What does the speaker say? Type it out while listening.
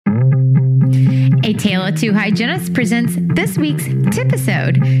A Tale of Two Hygienists presents this week's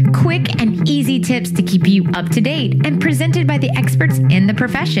TIPisode, quick and easy tips to keep you up to date and presented by the experts in the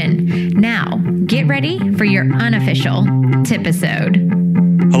profession. Now, get ready for your unofficial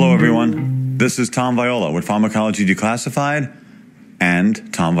TIPisode. Hello, everyone. This is Tom Viola with Pharmacology Declassified and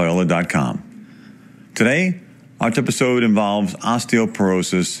TomViola.com. Today, our TIPisode involves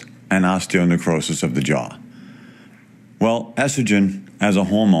osteoporosis and osteonecrosis of the jaw. Well, estrogen as a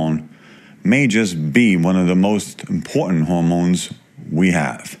hormone may just be one of the most important hormones we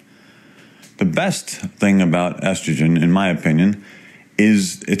have. The best thing about estrogen, in my opinion,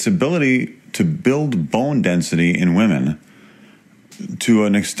 is its ability to build bone density in women to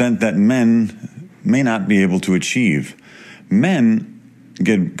an extent that men may not be able to achieve. Men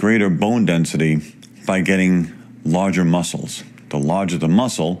get greater bone density by getting larger muscles. The larger the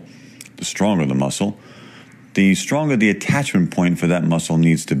muscle, the stronger the muscle, the stronger the attachment point for that muscle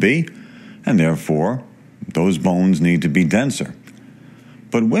needs to be, and therefore, those bones need to be denser.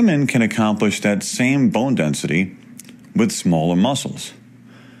 But women can accomplish that same bone density with smaller muscles.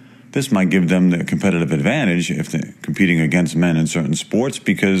 This might give them the competitive advantage if they're competing against men in certain sports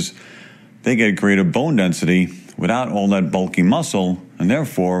because they get greater bone density without all that bulky muscle, and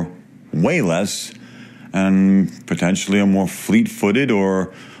therefore way less, and potentially are more fleet-footed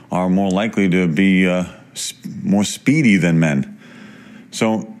or are more likely to be more speedy than men.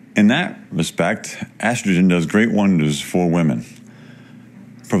 So in that respect, estrogen does great wonders for women,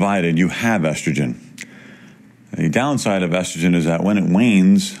 provided you have estrogen. The downside of estrogen is that when it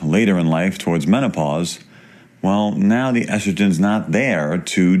wanes later in life towards menopause, well, now the estrogen's not there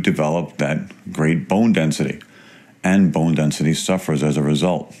to develop that great bone density, and bone density suffers as a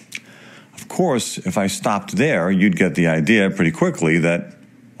result. Of course, if I stopped there, you'd get the idea pretty quickly that,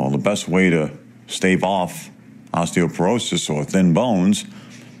 well, the best way to stave off osteoporosis or thin bones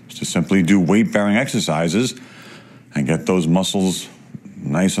is to simply do weight-bearing exercises and get those muscles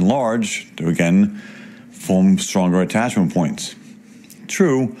nice and large to, again, form stronger attachment points.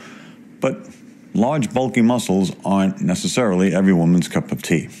 True, but large, bulky muscles aren't necessarily every woman's cup of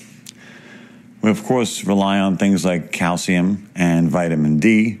tea. We, of course, rely on things like calcium and vitamin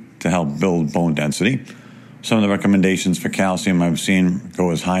D to help build bone density. Some of the recommendations for calcium I've seen go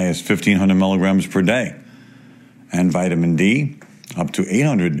as high as 1,500 milligrams per day, and vitamin D up to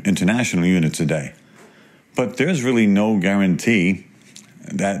 800 international units a day. But there's really no guarantee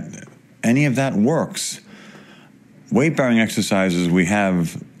that any of that works. Weight-bearing exercises we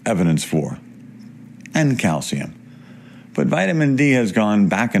have evidence for, and calcium. But vitamin D has gone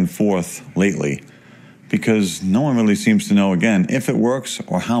back and forth lately because no one really seems to know, again, if it works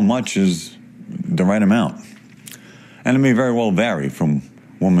or how much is the right amount. And it may very well vary from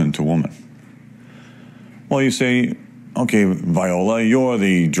woman to woman. Well, you say, okay, Viola, you're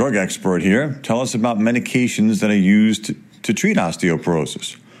the drug expert here. Tell us about medications that are used to treat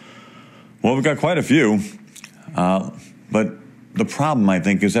osteoporosis. Well, we've got quite a few. But the problem, I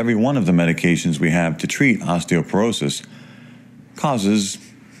think, is every one of the medications we have to treat osteoporosis causes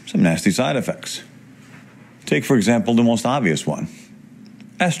some nasty side effects. Take, for example, the most obvious one,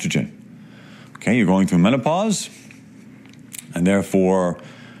 estrogen. Okay, you're going through menopause, and therefore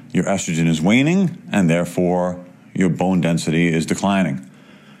your estrogen is waning, and therefore your bone density is declining.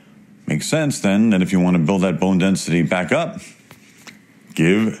 Makes sense, then, that if you want to build that bone density back up,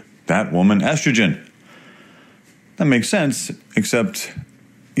 give that woman estrogen. That makes sense, except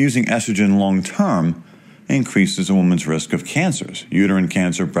using estrogen long-term increases a woman's risk of cancers, uterine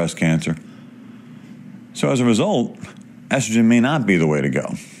cancer, breast cancer. So as a result, estrogen may not be the way to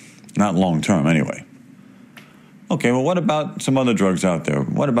go. Not long-term, anyway. Okay, well, what about some other drugs out there?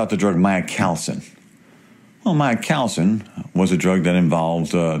 What about the drug miacalcin? Well, miacalcin was a drug that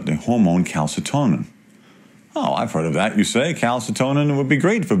involved the hormone calcitonin. Oh, I've heard of that, you say. Calcitonin would be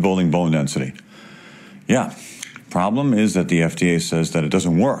great for building bone density. Yeah, problem is that the FDA says that it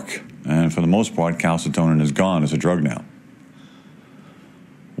doesn't work. And for the most part, calcitonin is gone as a drug now.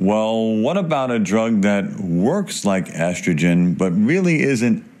 Well, what about a drug that works like estrogen, but really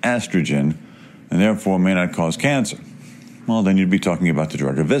isn't estrogen, and therefore may not cause cancer? Well, then you'd be talking about the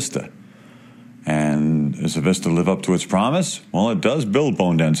drug Evista. And does Evista live up to its promise? Well, it does build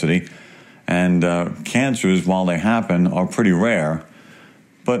bone density, and cancers, while they happen, are pretty rare.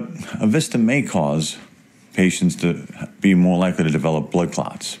 But Evista may cause patients to be more likely to develop blood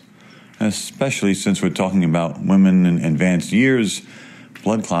clots, especially since we're talking about women in advanced years.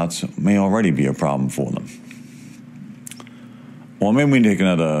 Blood clots may already be a problem for them. Well, maybe we take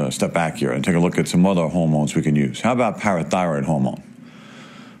another step back here and take a look at some other hormones we can use. How about parathyroid hormone?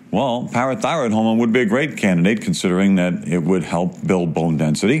 Well, parathyroid hormone would be a great candidate considering that it would help build bone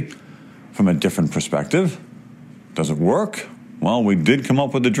density. from a different perspective. Does it work? Well, we did come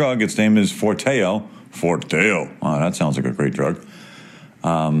up with a drug. Its name is Forteo. Forteo. Oh, that sounds like a great drug.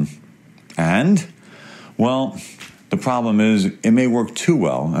 Well, the problem is it may work too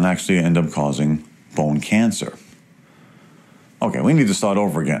well and actually end up causing bone cancer. Okay, we need to start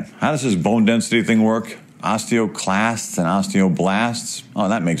over again. How does this bone density thing work? Osteoclasts and osteoblasts? Oh,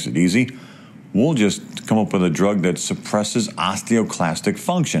 that makes it easy. We'll just come up with a drug that suppresses osteoclastic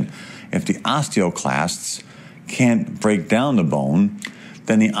function. If the osteoclasts can't break down the bone,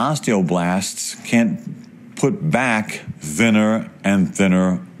 then the osteoblasts can't put back thinner and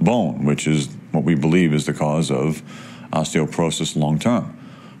thinner bone, which is what we believe is the cause of osteoporosis long term.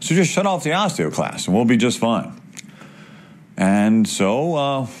 So just shut off the osteoclast and we'll be just fine. And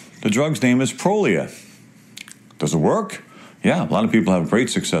so the drug's name is Prolia. Does it work? Yeah, a lot of people have great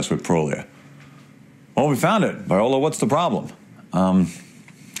success with Prolia. Well, we found it. Viola, what's the problem?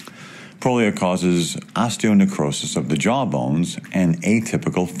 Prolia causes osteonecrosis of the jaw bones and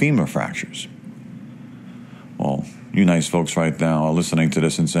atypical femur fractures. Well, you nice folks right now are listening to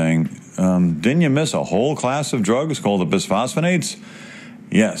this and saying, didn't you miss a whole class of drugs called the bisphosphonates?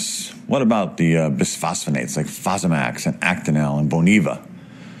 Yes. What about the bisphosphonates like Fosamax and Actonel and Boniva?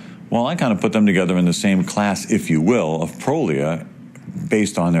 Well, I kind of put them together in the same class, if you will, of Prolia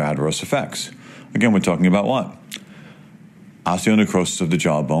based on their adverse effects. Again, we're talking about what? Osteonecrosis of the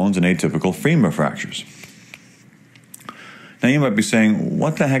jaw bones and atypical femur fractures. Now, you might be saying,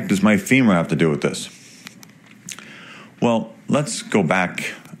 what the heck does my femur have to do with this? Well, let's go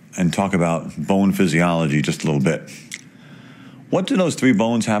back and talk about bone physiology just a little bit. What do those three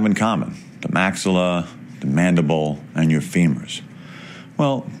bones have in common? The maxilla, the mandible, and your femurs.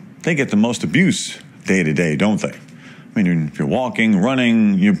 Well, they get the most abuse day to day, don't they? I mean, if you're walking,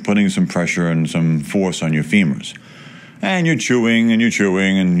 running, you're putting some pressure and some force on your femurs. And you're chewing, and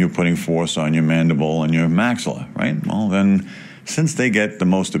you're putting force on your mandible and your maxilla, right? Well, then, since they get the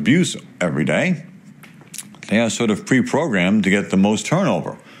most abuse every day, they are sort of pre-programmed to get the most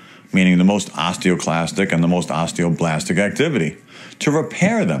turnover, meaning the most osteoclastic and the most osteoblastic activity, to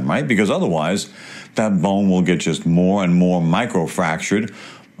repair them, right? Because otherwise, that bone will get just more and more microfractured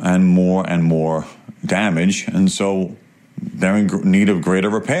and more damage, and so they're in need of greater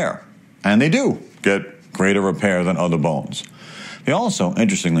repair. And they do get greater repair than other bones. They also,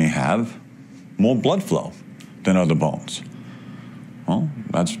 interestingly, have more blood flow than other bones. Well,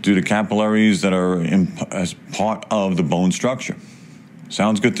 that's due to capillaries that are as part of the bone structure.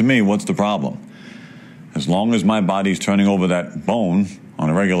 Sounds good to me. What's the problem? As long as my body's turning over that bone on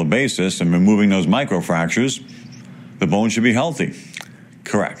a regular basis and removing those microfractures, the bone should be healthy.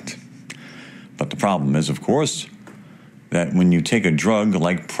 Correct. But the problem is, of course, that when you take a drug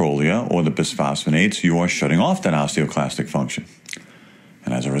like Prolia or the bisphosphonates, you are shutting off that osteoclastic function.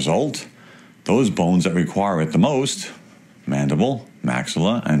 And as a result, those bones that require it the most, mandible,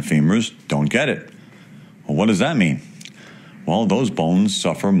 maxilla, and femurs, don't get it. Well, what does that mean? Well, those bones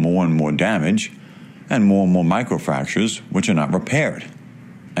suffer more and more damage and more microfractures, which are not repaired.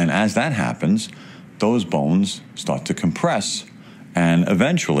 And as that happens, those bones start to compress, and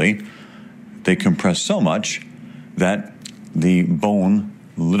eventually they compress so much that the bone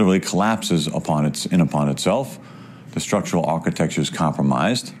literally collapses upon itself. The structural architecture is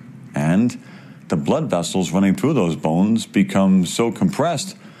compromised, and the blood vessels running through those bones become so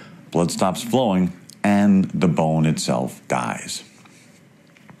compressed, blood stops flowing, and the bone itself dies.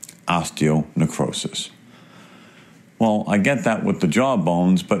 Osteonecrosis. Well, I get that with the jaw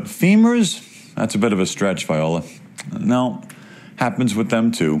bones, but femurs, that's a bit of a stretch, Viola. No, happens with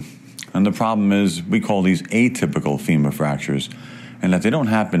them too. And the problem is we call these atypical femur fractures, and that they don't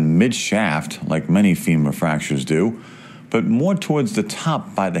happen mid-shaft like many femur fractures do, but more towards the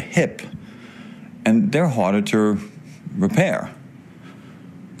top by the hip. And they're harder to repair.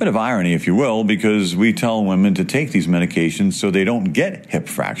 Bit of irony, if you will, because we tell women to take these medications so they don't get hip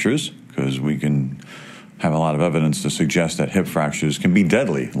fractures, because we can have a lot of evidence to suggest that hip fractures can be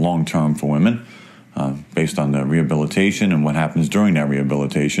deadly long-term for women, based on the rehabilitation and what happens during that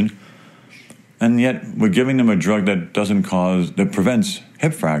rehabilitation. And yet we're giving them a drug that that prevents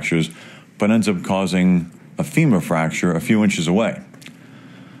hip fractures, but ends up causing a femur fracture a few inches away.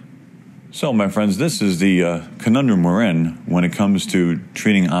 So, my friends, this is the conundrum we're in when it comes to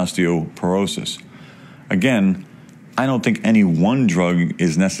treating osteoporosis. Again, I don't think any one drug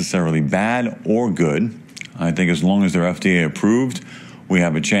is necessarily bad or good. I think as long as they're FDA approved, we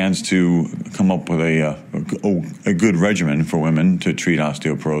have a chance to come up with a good regimen for women to treat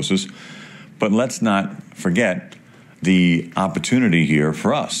osteoporosis. But let's not forget the opportunity here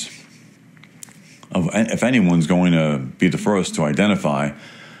for us. If anyone's going to be the first to identify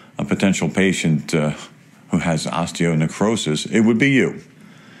a potential patient who has osteonecrosis, it would be you.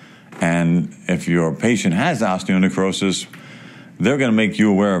 And if your patient has osteonecrosis, they're going to make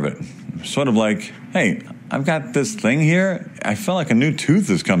you aware of it. Sort of like, hey, I've got this thing here. I feel like a new tooth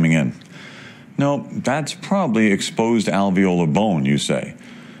is coming in. No, that's probably exposed alveolar bone, you say,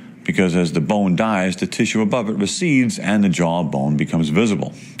 because as the bone dies, the tissue above it recedes and the jaw bone becomes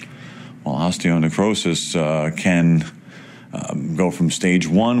visible. Well, osteonecrosis can go from stage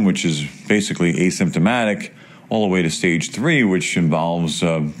 1, which is basically asymptomatic, all the way to stage 3, which involves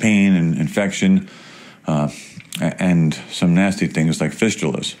pain and infection and some nasty things like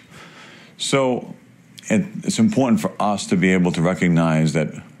fistulas. So it's important for us to be able to recognize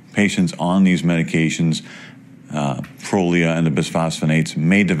that patients on these medications, Prolia and the bisphosphonates,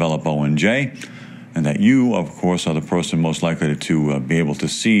 may develop ONJ, and that you, of course, are the person most likely to be able to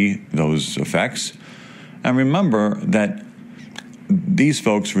see those effects. And remember that these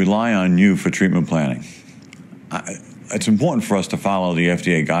folks rely on you for treatment planning. It's important for us to follow the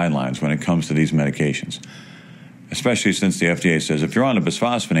FDA guidelines when it comes to these medications, especially since the FDA says if you're on a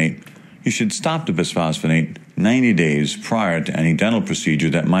bisphosphonate, you should stop the bisphosphonate 90 days prior to any dental procedure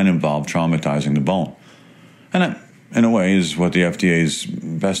that might involve traumatizing the bone. And that, in a way, is what the FDA's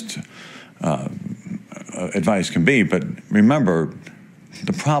best advice can be. But remember,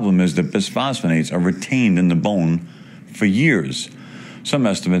 the problem is that bisphosphonates are retained in the bone for years. Some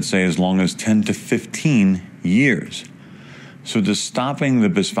estimates say as long as 10 to 15 years. So does stopping the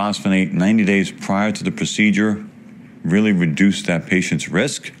bisphosphonate 90 days prior to the procedure really reduce that patient's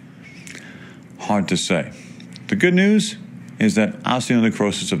risk? Hard to say. The good news is that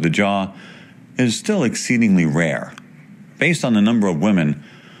osteonecrosis of the jaw is still exceedingly rare. Based on the number of women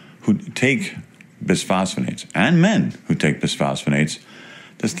who take bisphosphonates and men who take bisphosphonates,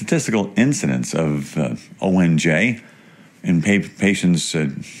 the statistical incidence of ONJ in patients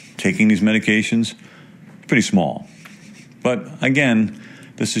taking these medications is pretty small. But again,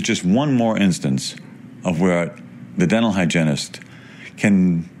 this is just one more instance of where the dental hygienist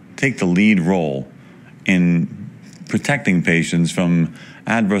can take the lead role in protecting patients from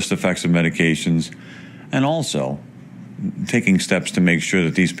adverse effects of medications and also taking steps to make sure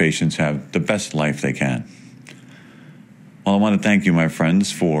that these patients have the best life they can. Well, I want to thank you, my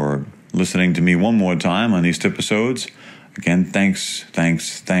friends, for listening to me one more time on these TIPisodes. Again, thanks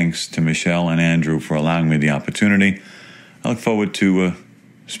to Michelle and Andrew for allowing me the opportunity. I look forward to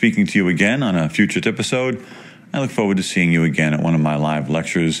speaking to you again on a future TIPisode. I look forward to seeing you again at one of my live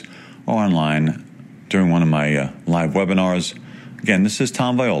lectures or online during one of my live webinars. Again, this is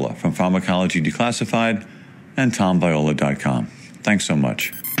Tom Viola from Pharmacology Declassified and TomViola.com. Thanks so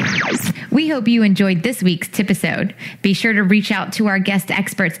much. We hope you enjoyed this week's TIPisode. Be sure to reach out to our guest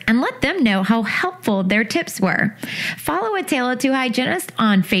experts and let them know how helpful their tips were. Follow A Tale of Two Hygienists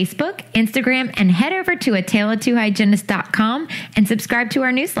on Facebook, Instagram, and head over to ataleoftwohygienist.com and subscribe to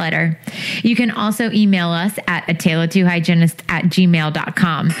our newsletter. You can also email us at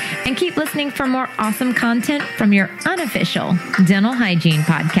ataleoftwohygienist@gmail.com and keep listening for more awesome content from your unofficial dental hygiene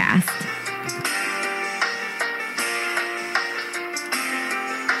podcast.